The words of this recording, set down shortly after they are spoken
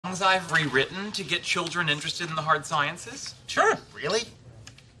songs I've rewritten to get children interested in the hard sciences? Sure. Really?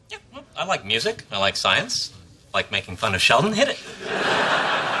 Yeah, well, I like music. I like science. I like making fun of Sheldon. Hit it.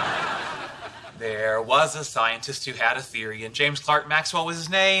 There was a scientist who had a theory, and James Clerk Maxwell was his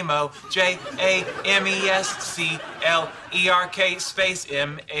name. Oh, J-A-M-E-S-C-L-E-R-K space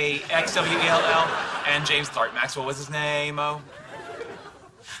M-A-X-W-E-L-L. And James Clerk Maxwell was his name. Oh,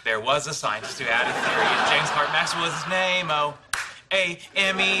 there was a scientist who had a theory, and James Clerk Maxwell was his name. Oh,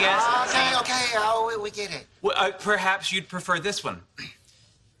 A-M-E-S. Okay, oh, we get it. Well, perhaps you'd prefer this one.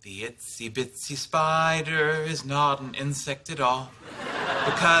 The itsy bitsy spider is not an insect at all,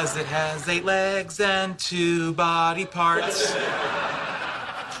 because it has 8 legs and 2 body parts.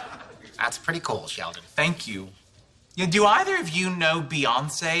 That's pretty cool, Sheldon. Thank you. Yeah, do either of you know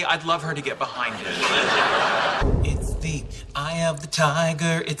Beyonce? I'd love her to get behind it. It's the eye of the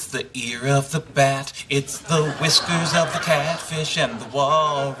tiger, it's the ear of the bat, it's the whiskers of the catfish and the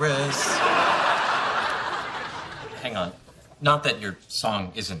walrus. Hang on. Not that your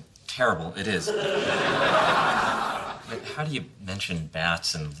song isn't terrible. It is. But how do you mention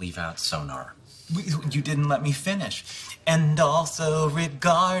bats and leave out sonar? You didn't let me finish. And also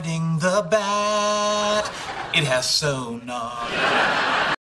regarding the bat, it has sonar.